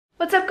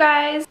What's up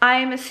guys?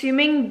 I'm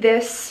assuming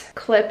this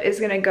clip is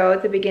gonna go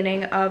at the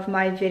beginning of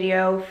my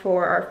video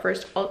for our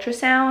first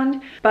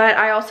ultrasound, but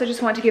I also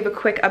just want to give a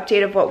quick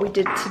update of what we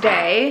did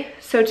today.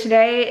 So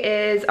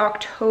today is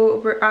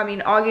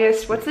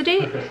August, what's the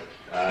date?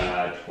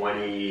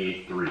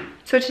 23.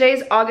 So today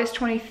is August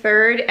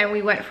 23rd and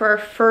we went for our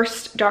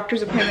first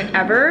doctor's appointment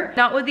ever.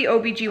 Not with the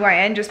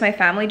OBGYN, just my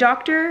family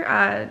doctor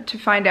to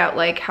find out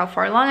like how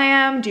far along I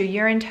am, do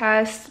urine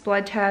tests,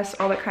 blood tests,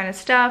 all that kind of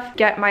stuff.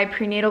 Get my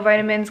prenatal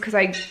vitamins because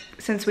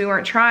since we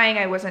weren't trying,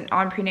 I wasn't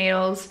on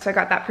prenatals. So I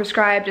got that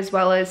prescribed as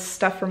well as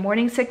stuff for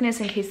morning sickness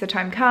in case the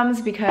time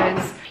comes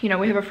because, you know,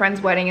 we have a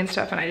friend's wedding and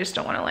stuff and I just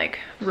don't want to like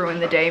ruin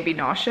the day and be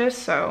nauseous.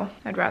 So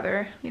I'd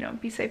rather, you know,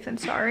 be safe than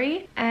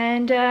sorry.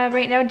 And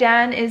right now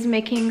Dan is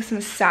making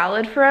some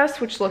salad for us,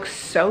 which looks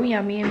so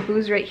yummy, and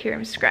Boo's right here.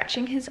 I'm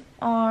scratching his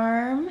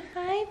arm.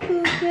 Hi,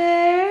 Boo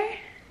Bear.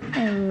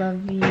 I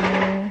love you.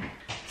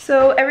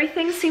 So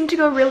everything seemed to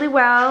go really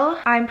well.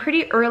 I'm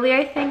pretty early,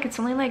 I think. It's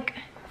only like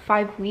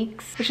 5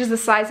 weeks, which is the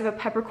size of a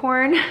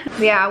peppercorn.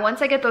 Yeah,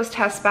 once I get those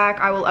tests back,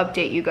 I will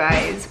update you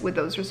guys with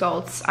those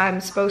results.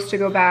 I'm supposed to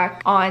go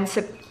back on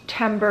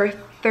September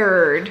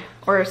 3rd,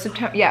 or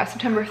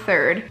September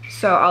 3rd.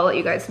 So I'll let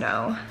you guys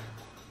know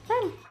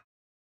then.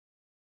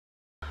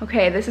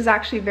 Okay, this is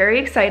actually very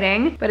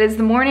exciting, but it's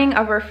the morning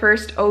of our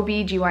first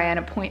OB/GYN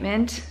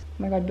appointment.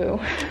 Oh my God, Boo.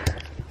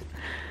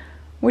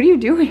 What are you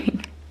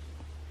doing?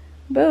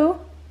 Boo?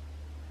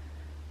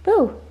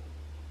 Boo,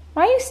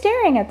 why are you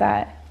staring at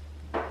that?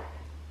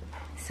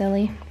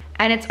 Silly.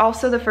 And it's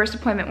also the first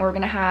appointment where we're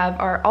gonna have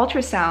our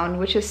ultrasound,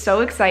 which is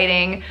so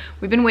exciting.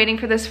 We've been waiting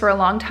for this for a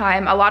long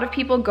time. A lot of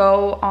people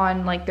go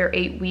on like their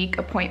 8-week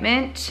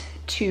appointment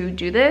to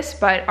do this,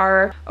 but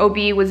our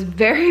OB was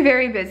very,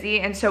 very busy,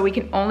 and so we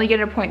can only get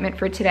an appointment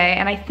for today.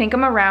 And I think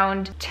I'm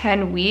around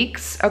 10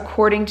 weeks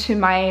according to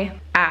my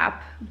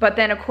app, but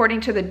then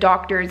according to the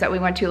doctors that we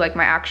went to, like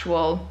my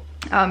actual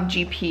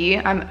GP,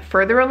 I'm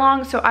further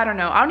along. So I don't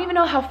know. I don't even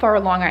know how far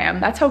along I am.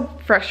 That's how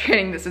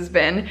frustrating this has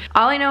been.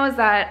 All I know is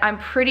that I'm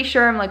pretty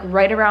sure I'm like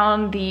right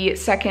around the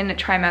 2nd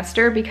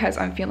trimester because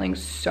I'm feeling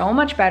so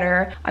much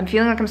better. I'm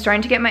feeling like I'm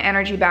starting to get my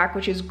energy back,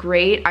 which is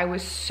great. I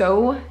was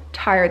so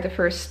tired the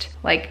first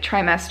like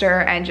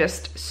trimester and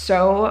just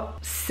so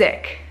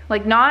sick.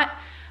 Like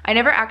I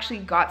never actually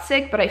got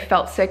sick, but I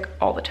felt sick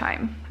all the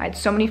time. I had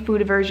so many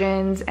food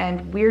aversions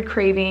and weird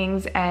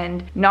cravings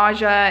and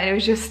nausea, and it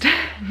was just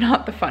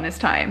not the funnest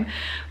time.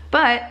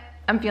 But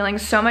I'm feeling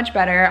so much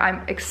better.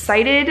 I'm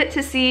excited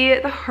to see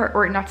the heart,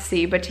 or not to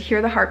see, but to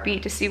hear the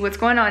heartbeat, to see what's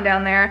going on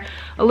down there.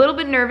 A little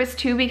bit nervous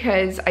too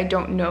because I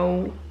don't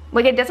know,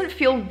 like it doesn't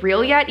feel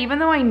real yet, even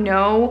though I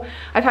know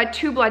I've had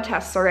 2 blood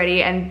tests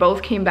already and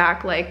both came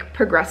back like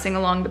progressing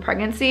along the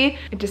pregnancy.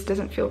 It just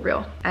doesn't feel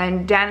real.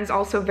 And Dan is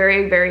also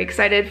very, very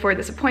excited for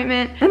this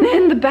appointment. And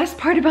then the best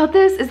part about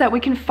this is that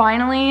we can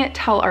finally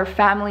tell our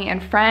family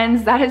and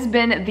friends. That has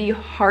been the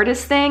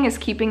hardest thing, is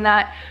keeping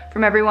that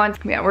from everyone.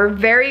 Yeah, we're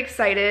very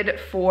excited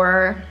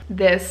for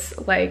this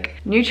like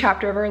new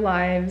chapter of our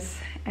lives,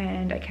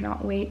 and I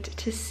cannot wait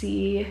to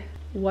see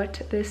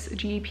what this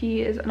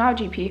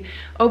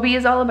OB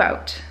is all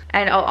about.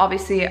 And I'll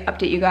obviously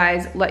update you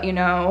guys, let you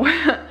know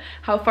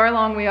how far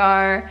along we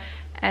are.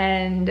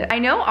 And I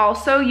know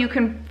also you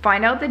can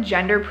find out the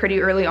gender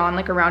pretty early on,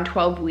 like around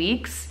 12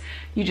 weeks.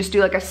 You just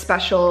do like a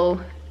special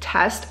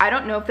test. I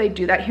don't know if they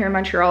do that here in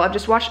Montreal. I've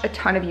just watched a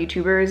ton of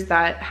YouTubers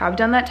that have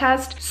done that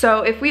test.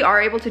 So if we are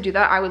able to do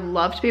that, I would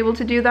love to be able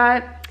to do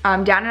that.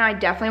 Dan and I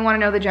definitely want to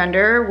know the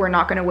gender. We're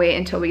not going to wait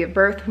until we give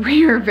birth.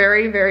 We are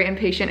very, very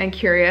impatient and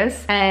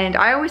curious. And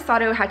I always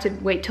thought I had to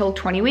wait till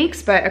 20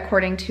 weeks, but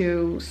according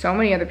to so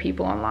many other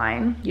people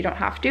online, you don't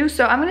have to.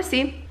 So I'm going to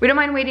see. We don't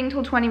mind waiting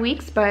till 20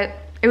 weeks, but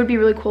it would be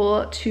really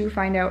cool to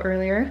find out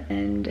earlier.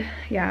 And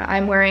yeah,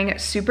 I'm wearing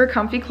super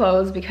comfy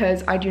clothes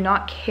because I do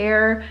not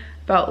care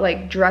about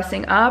like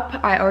dressing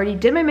up. I already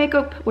did my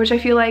makeup, which I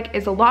feel like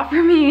is a lot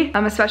for me,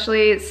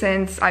 especially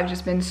since I've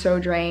just been so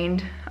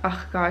drained.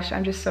 Oh gosh,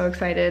 I'm just so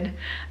excited.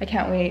 I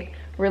can't wait.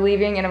 We're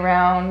leaving in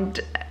around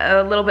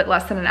a little bit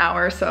less than an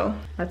hour, so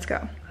let's go.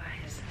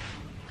 Guys,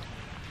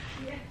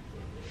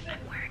 I'm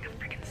wearing a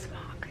freaking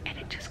smock and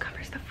it just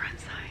covers the front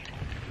side.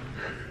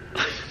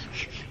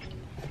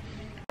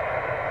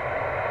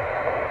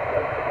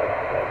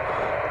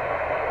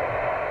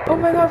 Oh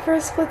my God, for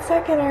a split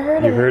second I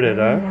heard it. You heard it,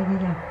 huh?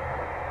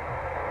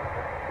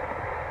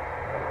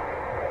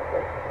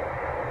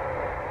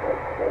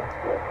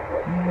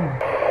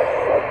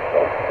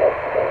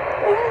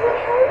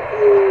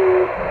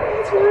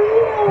 It's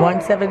real.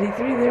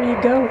 173, there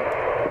you go.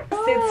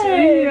 It's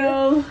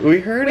real. We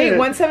heard it. Wait,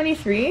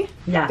 173?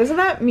 Yeah. Doesn't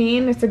that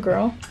mean it's a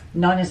girl?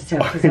 Not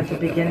necessarily, because at the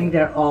beginning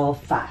they're all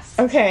fast.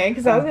 Okay,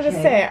 because I was gonna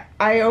say,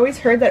 I always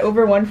heard that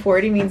over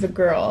 140 means a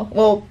girl.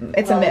 Well,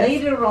 it's a myth.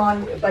 Later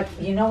on, but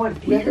you know what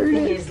the other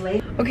thing is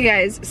later. Okay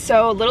guys,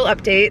 so little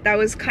update. That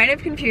was kind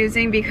of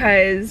confusing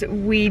because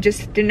we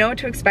just didn't know what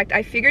to expect.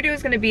 I figured it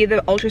was gonna be the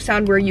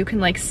ultrasound where you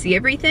can like see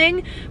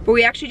everything, but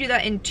we actually do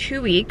that in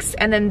 2 weeks.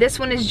 And then this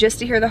one is just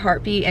to hear the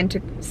heartbeat and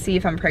to see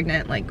if I'm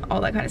pregnant, like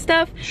all that kind of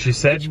stuff. She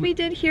said, which we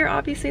did hear,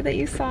 obviously, that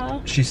you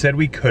saw. She said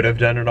we could have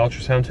done an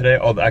ultrasound today.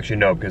 Oh, actually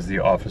no, because the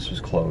office was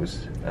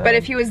closed. But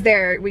if he was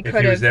there, we could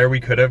have. If he was there, we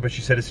could have, but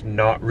she said it's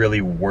not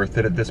really worth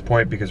it at this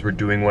point because we're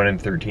doing one in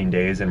 13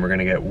 days and we're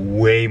gonna get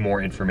way more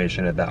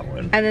information at that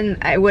one. And then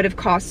it would have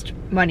cost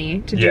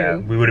money to do. Yeah,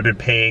 we would have been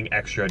paying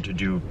extra to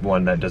do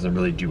one that doesn't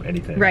really do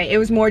anything. Right, it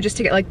was more just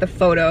to get like the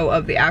photo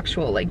of the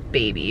actual like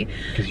baby.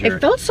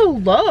 It felt so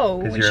low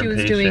when she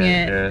was doing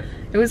it. Yeah.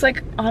 It was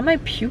like on my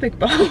pubic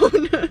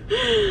bone.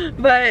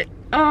 But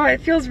oh,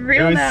 it feels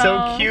real now. It was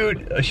so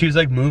cute. She was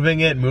like moving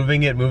it, and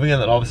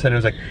then all of a sudden it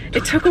was like.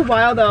 It took a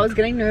while though, I was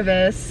getting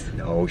nervous.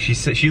 No,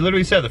 she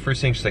literally said the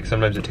first thing, she's like,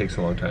 sometimes it takes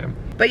a long time.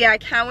 But yeah, I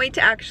can't wait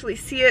to actually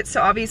see it. So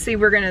obviously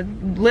we're gonna,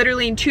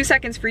 literally in 2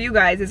 seconds for you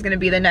guys is gonna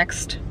be the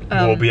next.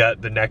 We'll be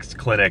at the next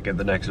clinic at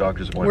the next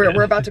doctor's appointment.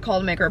 We're about to call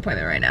to make our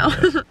appointment right now.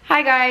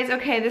 Hi guys,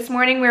 okay, this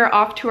morning we're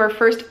off to our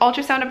first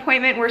ultrasound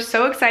appointment. We're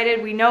so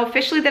excited. We know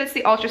officially that it's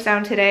the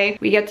ultrasound today.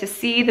 We get to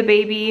see the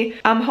baby.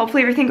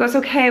 Hopefully everything goes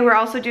okay. We're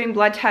also doing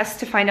blood tests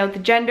to find out the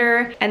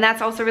gender, and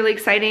that's also really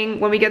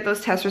exciting. When we get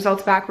those test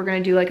results back, we're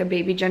gonna do like a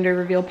baby gender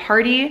reveal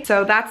party.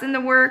 So that's in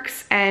the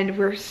works and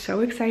we're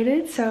so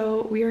excited.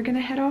 So we are gonna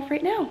head off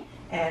right now.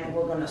 And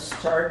we're gonna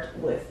start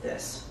with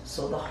this.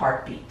 So the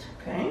heartbeat,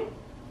 okay?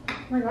 Oh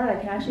my god, I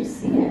can actually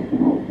see it.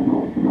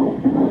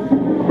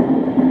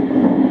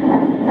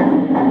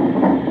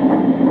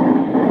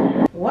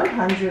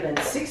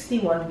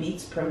 161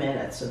 beats per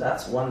minute, so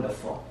that's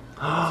wonderful.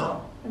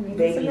 So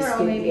baby's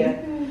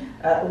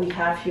we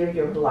have here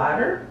your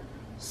bladder.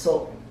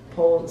 So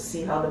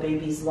see how the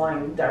baby's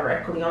lying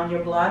directly on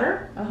your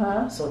bladder?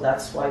 So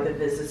that's why the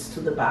visits to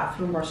the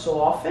bathroom are so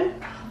often.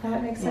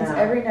 That makes sense.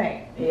 Every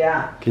night.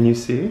 Yeah. Can you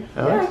see,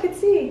 Alex? Yeah, I can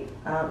see.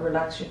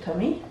 Relax your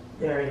tummy.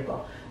 There you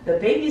go. The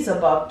baby's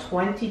about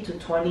 20 to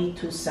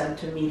 22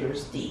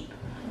 centimeters deep.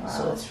 Wow.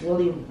 So it's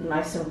really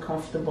nice and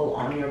comfortable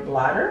on your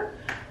bladder.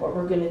 What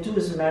we're going to do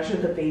is measure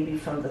the baby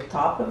from the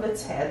top of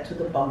its head to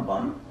the bum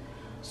bum.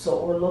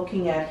 So we're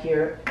looking at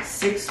here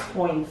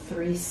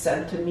 6.3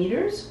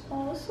 centimeters.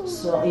 Oh,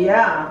 so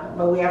yeah,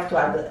 but we have to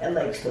add the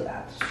legs to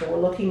that. So we're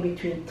looking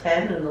between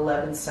 10 and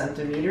 11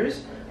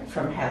 centimeters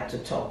from head to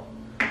toe.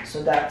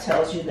 So that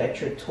tells you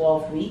that you're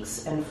 12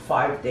 weeks and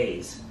 5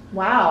 days.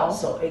 Wow.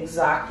 So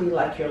exactly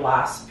like your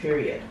last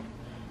period,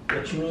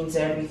 which means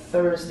every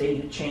Thursday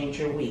you change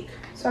your week.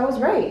 So I was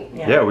right.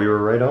 Yeah, we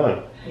were right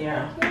on.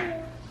 Yeah.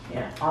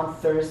 Yeah. On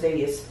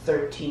Thursday is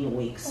 13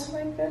 weeks. Oh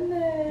my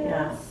goodness.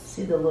 Yeah.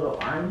 See the little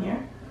arm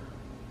here?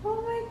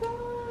 Oh my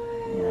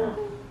god. Yeah.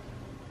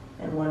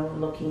 And when we're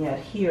looking at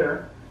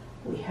here,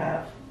 we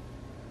have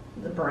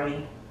the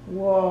brain.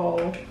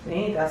 Whoa.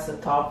 See, that's the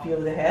top view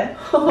of the head.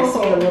 You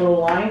see a little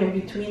line in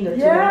between the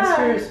two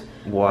hemispheres.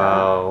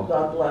 Wow.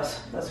 God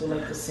bless. That's what we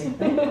like to see.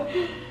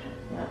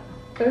 Yeah.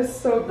 That's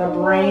so cool. The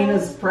brain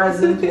is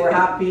present. We're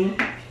happy.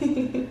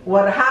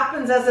 What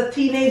happens as a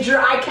teenager,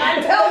 I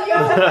can't tell you.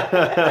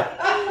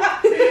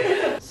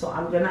 So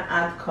I'm gonna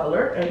add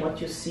color, and what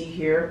you see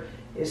here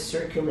is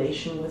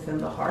circulation within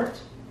the heart.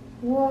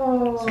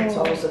 Whoa. So it's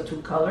always the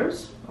two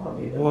colors.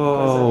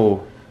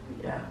 Whoa.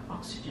 Yeah,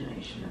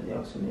 oxygenation and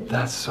deoxygenation.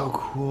 That's so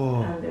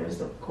cool. And there's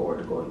the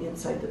cord going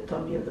inside the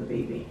tummy of the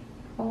baby.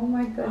 Oh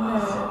my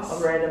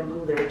goodness. Red and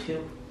blue there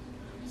too.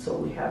 So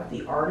we have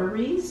the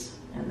arteries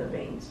and the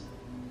veins.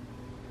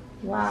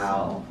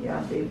 Wow. So, yeah,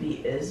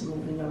 baby is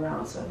moving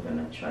around, so I'm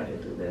gonna try to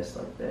do this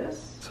like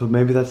this. So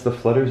maybe that's the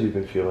flutters you've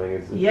been feeling,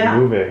 is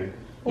moving.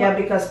 Yeah,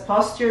 because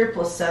posterior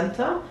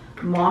placenta,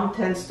 mom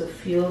tends to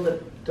feel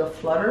the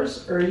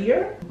flutters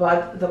earlier,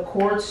 but the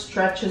cord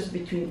stretches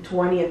between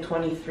 20 and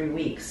 23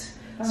 weeks.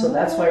 So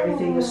that's why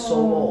everything is so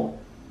low.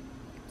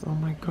 Oh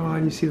my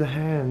god, you see the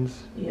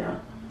hands. Yeah.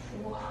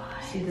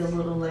 See the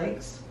little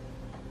legs?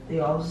 They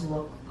always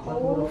look like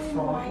little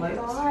frog legs.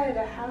 Oh my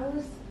god,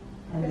 how's...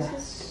 And this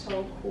is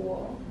so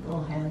cool.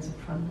 Little hands in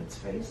front of its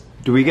face.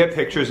 Do we get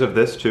pictures of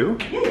this too?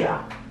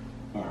 Yeah.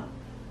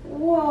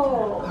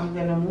 Whoa. I'm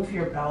gonna move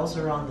your bowels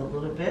around a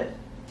little bit.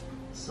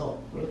 So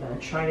we're gonna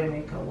try to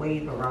make a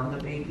wave around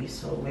the baby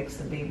so it wakes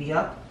the baby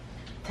up.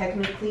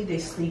 Technically they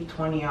sleep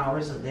 20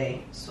 hours a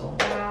day. So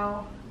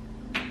wow.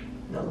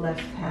 The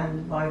left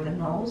hand by the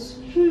nose.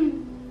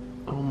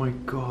 Oh my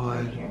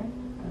god. Right here.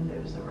 And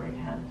there's the right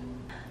hand.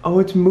 Oh,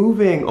 it's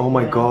moving. Oh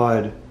my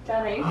god.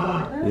 Dad, are you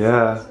feeling this?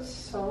 Yeah. This is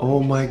so oh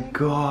my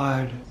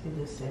god. See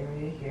this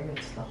area here?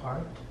 It's the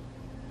heart.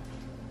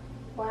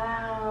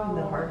 Wow. And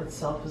the heart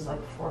itself is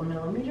like 4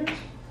 millimeters.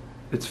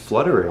 It's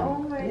fluttering. Oh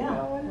my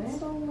god, it's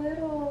so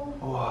little.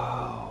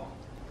 Wow.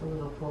 The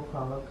little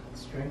profile, look,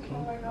 it's drinking.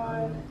 Oh my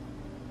god.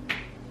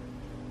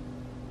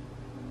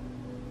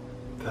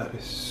 That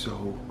is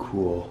so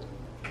cool.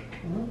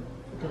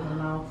 Look at the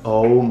mouth.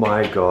 Oh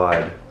my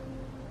god.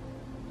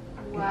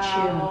 Yeah,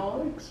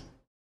 Wow.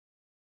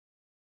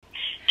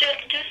 Just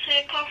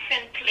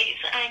confirm,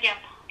 please, again.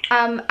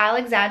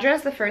 Alexandra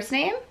is the first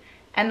name,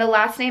 and the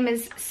last name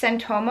is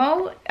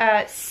Centomo,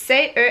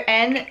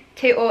 C-E-N-T-O-M-O.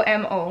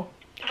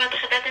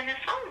 Votre date de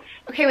naissance?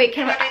 Okay,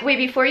 wait,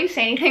 before you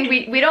say anything,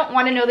 we don't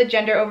want to know the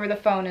gender over the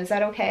phone, is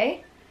that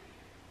okay?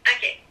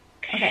 Okay.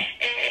 Okay.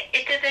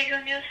 It is a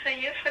good news for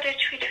you. For the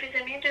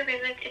trisomy, the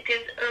result, it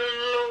is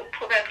low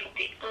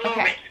probability, low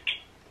risk.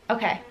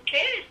 Okay.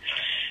 Okay.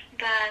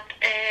 But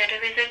the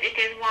result, it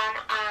is 1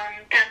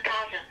 on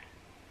 10,000.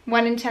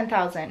 1 in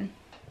 10,000.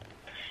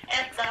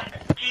 And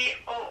that's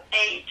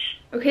GOH.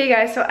 Okay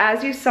guys, so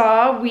as you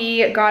saw,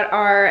 we got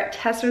our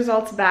test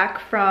results back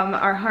from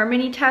our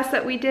Harmony test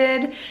that we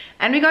did,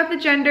 and we got the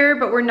gender,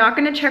 but we're not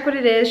gonna check what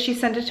it is. She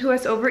sent it to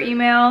us over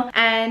email,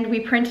 and we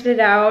printed it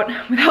out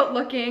without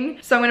looking.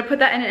 So I'm gonna put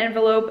that in an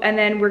envelope, and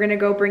then we're gonna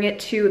go bring it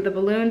to the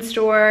balloon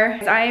store.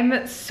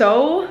 I'm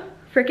so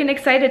freaking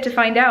excited to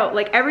find out.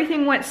 Like,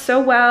 everything went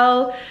so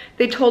well.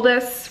 They told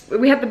us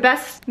we had the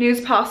best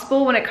news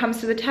possible when it comes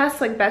to the test,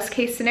 like best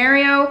case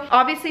scenario.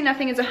 Obviously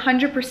nothing is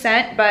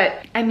 100%,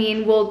 but I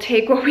mean, we'll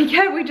take what we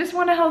get. We just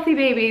want a healthy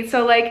baby.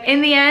 So like,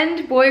 in the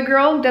end, boy or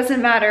girl,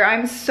 doesn't matter.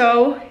 I'm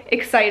so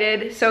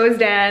excited, so is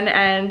Dan,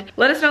 and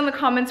let us know in the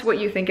comments what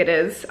you think it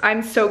is.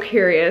 I'm so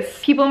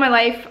curious. People in my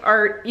life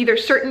are either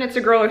certain it's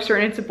a girl or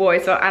certain it's a boy,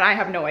 so, and I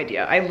have no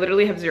idea. I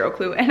literally have zero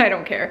clue, and I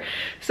don't care.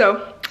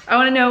 So I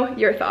wanna know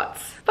your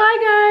thoughts.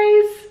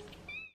 Bye guys!